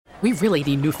We really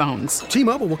need new phones.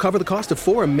 T-Mobile will cover the cost of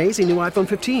 4 amazing new iPhone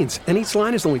 15s, and each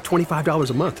line is only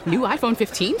 $25 a month. New iPhone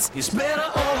 15s? It's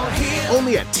better over here.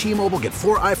 Only at T-Mobile, get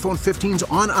 4 iPhone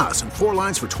 15s on us and 4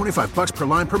 lines for $25 per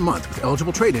line per month with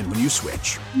eligible trade-in when you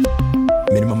switch.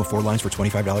 Minimum of 4 lines for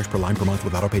 $25 per line per month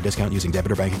with autopay discount using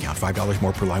debit or bank account. $5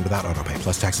 more per line without autopay,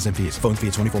 plus taxes and fees. Phone fee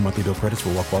at 24 monthly bill credits for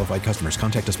well-qualified customers.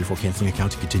 Contact us before canceling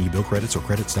account to continue bill credits or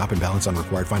credit stop and balance on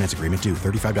required finance agreement due.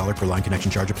 $35 per line connection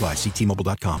charge applies. See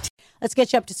T-Mobile.com. Let's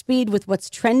get you up to speed with what's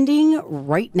trending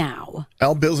right now.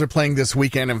 Well, Bills are playing this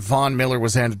weekend, and Von Miller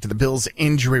was added to the Bills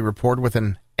injury report with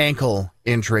an ankle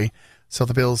injury. So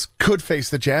the Bills could face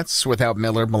the Jets without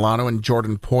Miller, Milano, and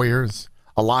Jordan Poyers.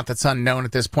 A lot that's unknown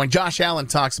at this point. Josh Allen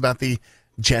talks about the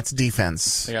Jets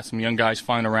defense. They got some young guys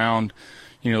flying around.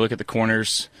 Look at the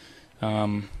corners.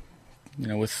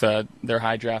 With their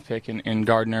high draft pick in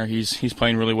Gardner, he's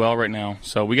playing really well right now.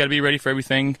 So we got to be ready for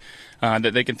everything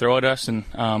that they can throw at us. And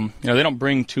they don't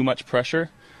bring too much pressure.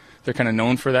 They're kind of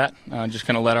known for that. Just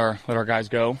kind of let our guys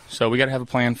go. So we got to have a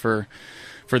plan for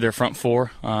their front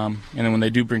four. And then when they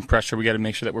do bring pressure, we got to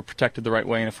make sure that we're protected the right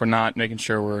way. And if we're not, making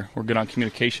sure we're good on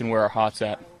communication, where our heart's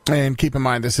at. And keep in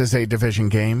mind, this is a division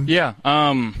game. Yeah.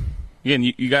 Again,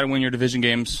 you got to win your division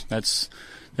games. That's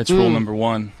rule number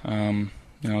one.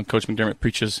 Coach McDermott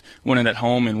preaches winning at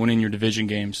home and winning your division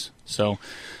games. So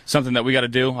something that we got to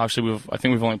do. Obviously, I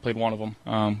think we've only played one of them.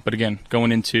 But again,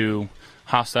 going into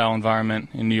hostile environment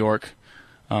in New York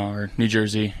or New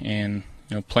Jersey, and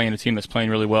playing a team that's playing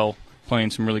really well, playing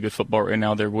some really good football right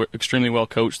now. They're extremely well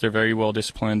coached. They're very well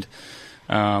disciplined.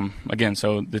 Again,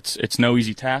 so it's no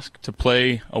easy task to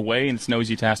play away, and it's no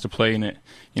easy task to play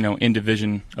in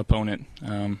division opponent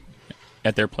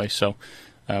at their place. So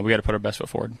we got to put our best foot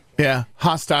forward. Yeah,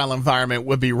 hostile environment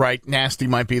would be right. Nasty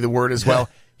might be the word as well.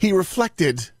 He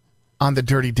reflected on the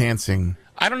Dirty Dancing.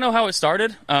 I don't know how it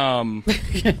started. We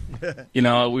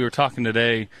were talking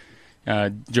today.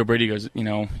 Joe Brady goes,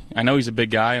 I know he's a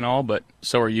big guy and all, but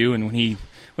so are you. And when he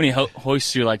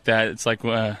hoists you like that, it's like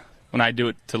when I do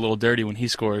it to Little Dirty when he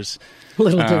scores.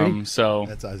 Little Dirty. So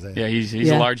that's Isaiah. Yeah, he's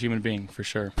a large human being for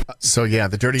sure. So yeah,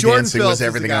 the Dirty Jordan Dancing Phillips was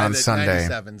everything on Sunday.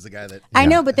 97's the guy that. I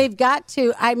know, but they've got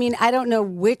to. I mean, I don't know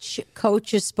which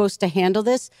coach is supposed to handle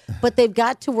this, but they've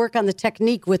got to work on the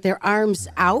technique with their arms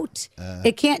out.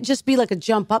 It can't just be like a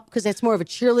jump up because that's more of a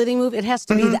cheerleading move. It has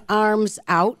to be the arms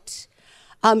out.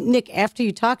 Nick, after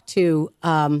you talked to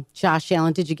Josh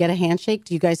Allen, did you get a handshake?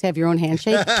 Do you guys have your own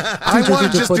handshake? I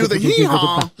want to just do the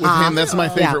hee-haw with him. That's my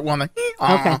favorite one.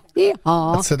 Okay.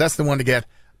 Hee-haw. So that's the one to get.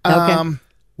 Okay.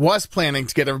 Was planning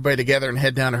to get everybody together and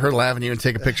head down to Hurdle Avenue and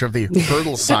take a picture of the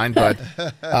hurdle sign, but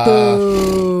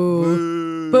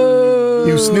Boo.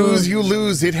 You snooze, you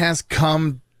lose. It has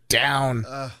come down.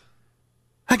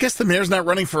 I guess the mayor's not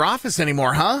running for office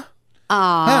anymore, huh?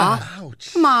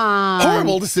 Ouch. Come on.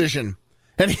 Horrible decision.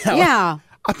 Anyhow, yeah.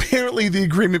 Apparently the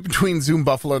agreement between Zoom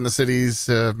Buffalo and the city's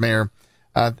mayor,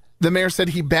 the mayor said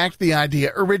he backed the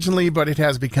idea originally, but it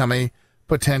has become a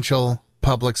potential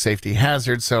public safety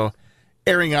hazard. So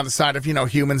erring on the side of,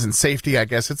 humans and safety, I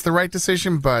guess it's the right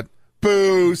decision, but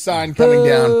boo sign coming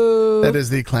down. That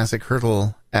is the classic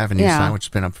Hurdle Avenue sign, which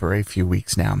has been up for a few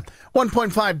weeks now.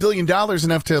 $1.5 billion,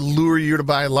 enough to lure you to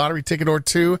buy a lottery ticket or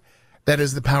two. That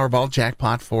is the Powerball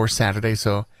jackpot for Saturday.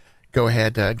 So go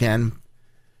ahead again.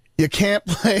 You can't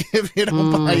play if you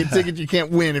don't buy a ticket. You can't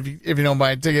win if you don't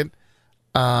buy a ticket.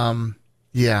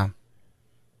 Yeah.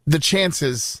 The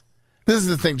chances, this is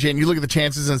the thing, Jane, you look at the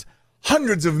chances and it's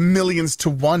hundreds of millions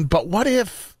to one, but what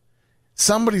if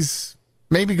somebody's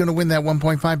maybe going to win that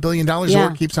 $1.5 billion or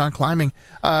it keeps on climbing?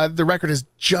 The record is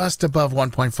just above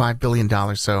 $1.5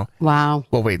 billion, so wow.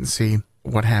 We'll wait and see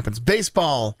what happens.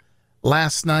 Baseball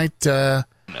last night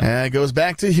goes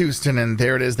back to Houston, and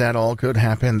there it is. That all could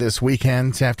happen this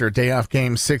weekend after a day off.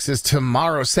 Game 6 is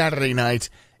tomorrow, Saturday night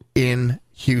in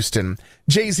Houston.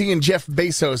 Jay-Z and Jeff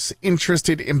Bezos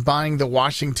interested in buying the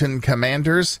Washington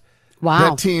Commanders.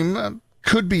 Wow. That team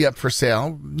could be up for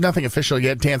sale. Nothing official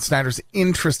yet. Dan Snyder's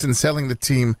interest in selling the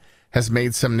team has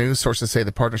made some news. Sources say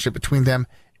the partnership between them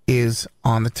is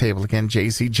on the table. Again,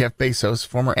 Jay-Z, Jeff Bezos,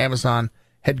 former Amazon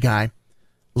head guy,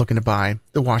 looking to buy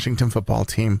the Washington football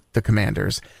team, the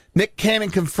Commanders. Nick Cannon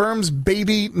confirms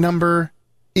baby number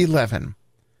 11.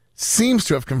 Seems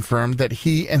to have confirmed that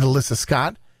he and Alyssa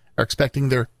Scott are expecting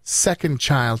their second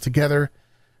child together.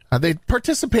 They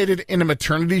participated in a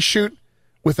maternity shoot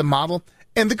with a model.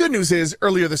 And the good news is,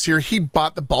 earlier this year, he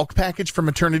bought the bulk package for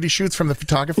maternity shoots from the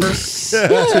photographer. So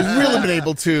he's really been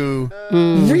able to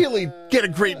really get a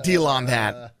great deal on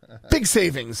that. Big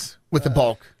savings with the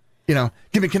bulk. Can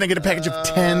I get a package of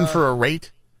 10 for a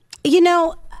rate?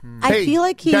 I feel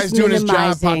like he's guy's doing his job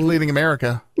minimizing. populating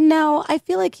America. No, No, I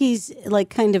feel like he's like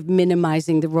kind of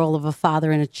minimizing the role of a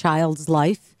father in a child's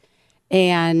life.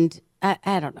 And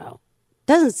I don't know.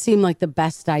 Doesn't seem like the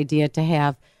best idea to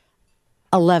have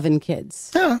 11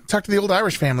 kids. Yeah, talk to the old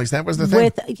Irish families. That was the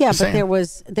thing.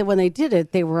 When they did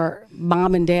it, they were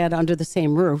mom and dad under the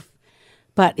same roof.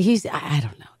 But I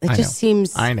don't know. It just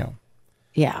seems. I know.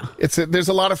 Yeah. There's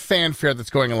a lot of fanfare that's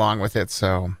going along with it.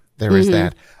 So there is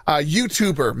that.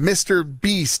 YouTuber Mr.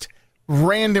 Beast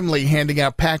randomly handing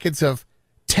out packets of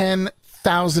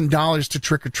 $10,000 to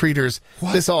trick-or-treaters.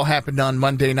 This all happened on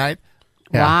Monday night.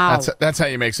 Yeah, wow. That's how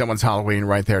you make someone's Halloween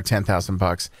right there.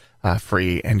 $10,000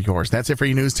 free and yours. That's it for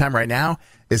your news time right now.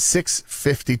 Is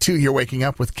 6:52. You're waking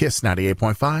up with Kiss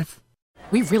 98.5.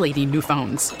 We really need new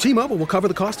phones. T-Mobile will cover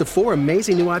the cost of 4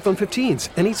 amazing new iPhone 15s,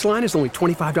 and each line is only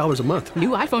 $25 a month. New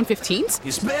iPhone 15s?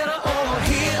 It's better over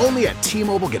here. Only at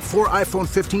T-Mobile, get 4 iPhone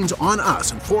 15s on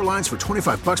us and 4 lines for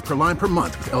 $25 per line per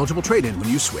month with eligible trade-in when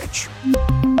you switch.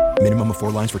 Minimum of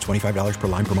 4 lines for $25 per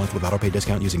line per month with autopay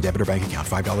discount using debit or bank account.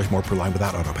 $5 more per line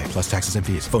without autopay, plus taxes and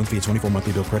fees. Phone fee at 24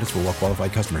 monthly bill credits for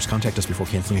well-qualified customers. Contact us before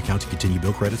canceling account to continue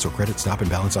bill credits or credit stop and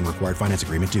balance on required finance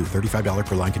agreement due. $35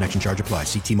 per line connection charge applies.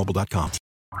 See T-Mobile.com.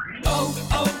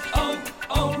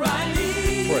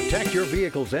 O'Reilly. Protect your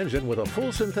vehicle's engine with a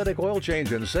full synthetic oil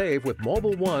change and save with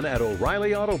Mobil 1 at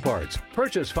O'Reilly Auto Parts.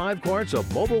 Purchase 5 quarts of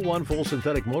Mobil 1 full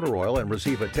synthetic motor oil and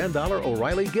receive a $10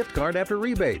 O'Reilly gift card after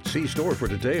rebate. See store for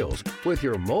details. With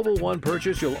your Mobil 1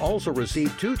 purchase, you'll also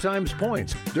receive 2 times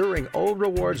points during O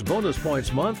Rewards Bonus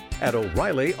Points Month at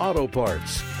O'Reilly Auto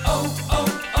Parts.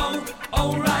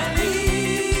 O'Reilly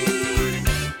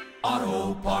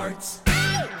Auto Parts.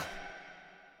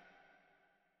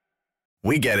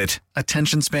 We get it.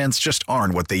 Attention spans just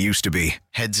aren't what they used to be.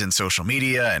 Heads in social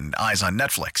media and eyes on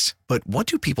Netflix. But what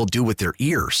do people do with their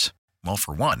ears? Well,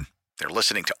 for one, they're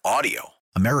listening to audio.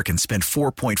 Americans spend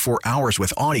 4.4 hours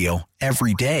with audio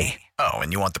every day. Oh,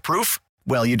 and you want the proof?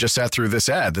 Well, you just sat through this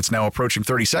ad that's now approaching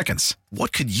 30 seconds.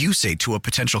 What could you say to a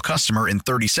potential customer in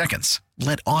 30 seconds?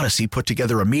 Let Odyssey put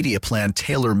together a media plan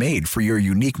tailor-made for your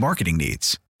unique marketing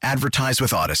needs. Advertise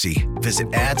with Odyssey.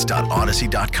 Visit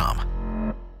ads.odyssey.com.